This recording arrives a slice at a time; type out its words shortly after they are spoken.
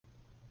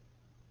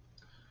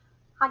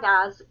Hi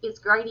guys, it's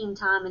grading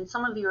time, and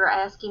some of you are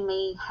asking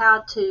me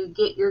how to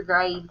get your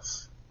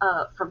grades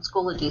from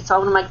Schoology. So I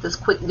want to make this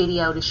quick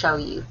video to show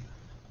you.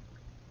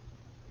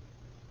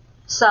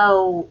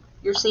 So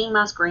you're seeing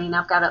my screen.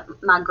 I've got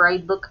my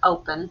gradebook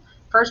open.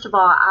 First of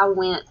all, I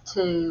went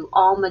to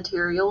all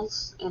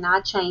materials and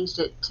I changed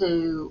it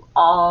to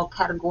all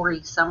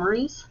category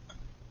summaries.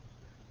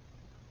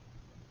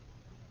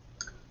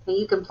 And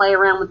you can play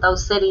around with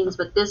those settings,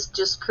 but this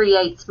just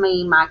creates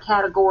me my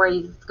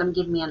categories. It's going to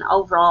give me an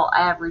overall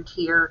average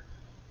here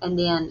and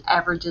then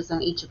averages in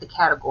each of the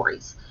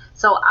categories.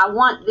 So I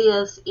want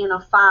this in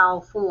a file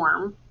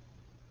form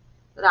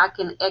that I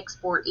can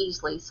export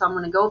easily. So I'm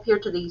going to go up here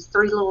to these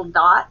three little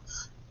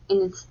dots,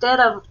 and instead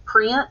of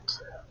print,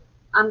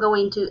 I'm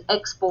going to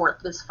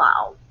export this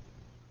file.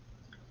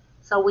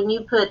 So when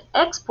you put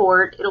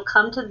export, it'll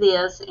come to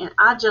this, and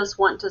I just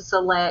want to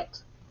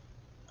select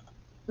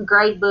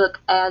Gradebook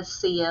as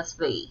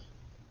CSV.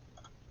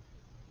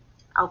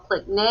 I'll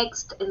click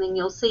next, and then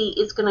you'll see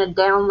it's going to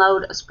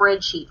download a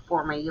spreadsheet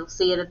for me. You'll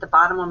see it at the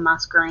bottom of my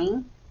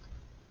screen.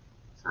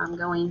 So I'm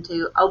going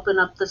to open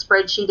up the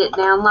spreadsheet it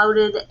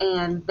downloaded,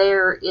 and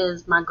there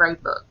is my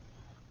gradebook.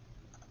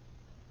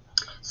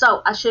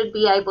 So I should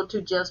be able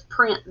to just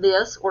print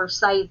this or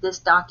save this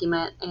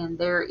document, and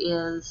there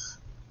is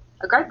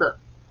a gradebook.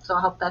 So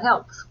I hope that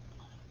helps.